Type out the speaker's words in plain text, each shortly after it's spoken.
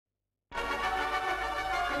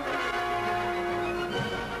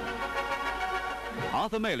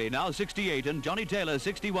Arthur Mailey, now 68, and Johnny Taylor,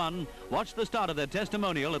 61, watched the start of their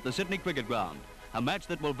testimonial at the Sydney Cricket Ground, a match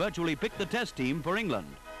that will virtually pick the test team for England.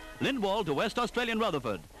 Lindwall to West Australian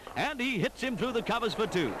Rutherford, and he hits him through the covers for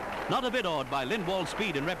 2. Not a bit awed by Lindwall's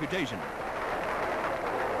speed and reputation.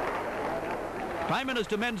 Prime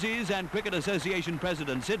Minister Menzies and Cricket Association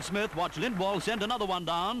President Syd Smith watch Lindwall send another one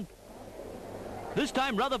down. This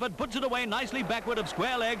time Rutherford puts it away nicely backward of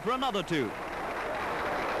square leg for another 2.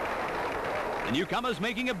 The newcomers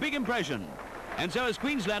making a big impression. And so is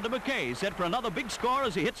Queenslander McKay, set for another big score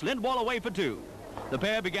as he hits Lindwall away for 2. The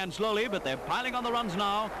pair began slowly, but they're piling on the runs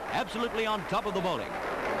now, absolutely on top of the bowling.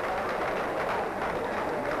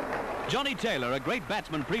 Johnny Taylor, a great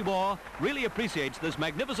batsman pre-war, really appreciates this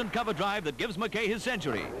magnificent cover drive that gives McKay his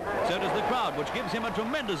century. So does the crowd, which gives him a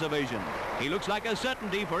tremendous ovation. He looks like a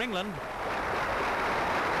certainty for England.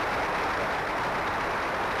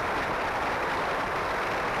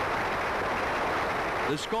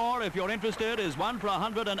 The score, if you're interested, is 1 for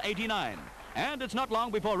 189. And it's not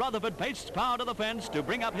long before Rutherford pastes power to the fence to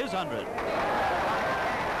bring up his 100.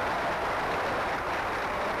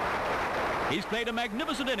 He's played a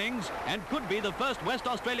magnificent innings and could be the first West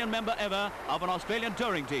Australian member ever of an Australian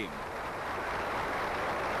touring team.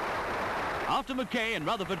 After McKay and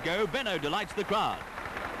Rutherford go, Benaud delights the crowd.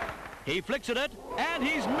 He flicks at it, and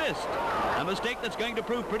he's missed. A mistake that's going to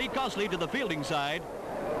prove pretty costly to the fielding side.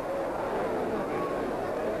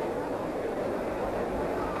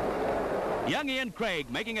 Young Ian Craig,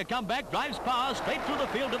 making a comeback, drives power straight through the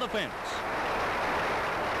field to the fence.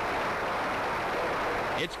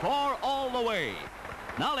 It's 4 all the way.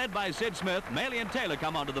 Now led by Syd Smith, Mailey and Taylor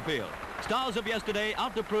come onto the field. Stars of yesterday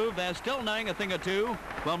out to prove they're still knowing a thing or two.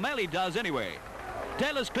 Well, Mailey does anyway.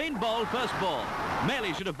 Taylor's clean bowled first ball.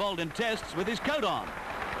 Mailey should have bowled in tests with his coat on.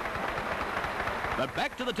 But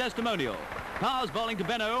back to the testimonial. Power's bowling to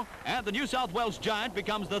Benaud, and the New South Wales giant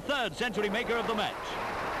becomes the 3rd century maker of the match.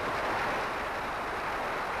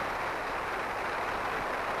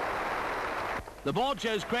 The board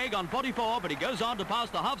shows Craig on 44, but he goes on to pass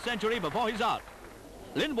the half-century before he's out.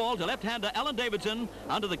 Lindwall to left-hander Alan Davidson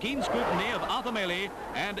under the keen scrutiny of Arthur Mailey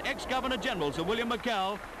and ex-Governor General Sir William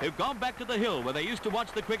McKell, who've gone back to the hill where they used to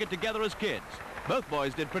watch the cricket together as kids. Both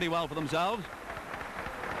boys did pretty well for themselves.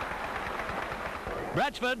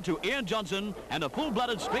 Bratchford to Ian Johnson, and a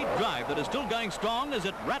full-blooded straight drive that is still going strong as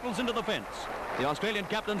it rattles into the fence. The Australian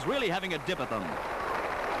captain's really having a dip at them.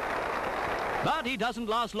 But he doesn't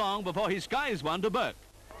last long before he skies one to Burke.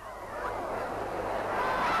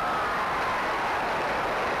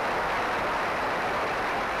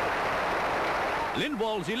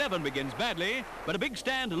 Lindwall's 11 begins badly, but a big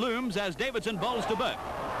stand looms as Davidson bowls to Burke.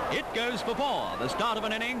 It goes for 4, the start of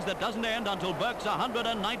an innings that doesn't end until Burke's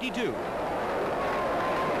 192.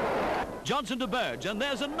 Johnson to Burge, and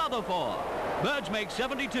there's another 4. Burge makes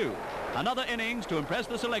 72. Another innings to impress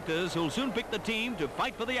the selectors, who'll soon pick the team to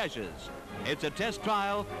fight for the Ashes. It's a test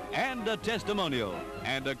trial and a testimonial,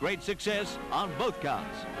 and a great success on both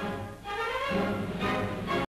counts.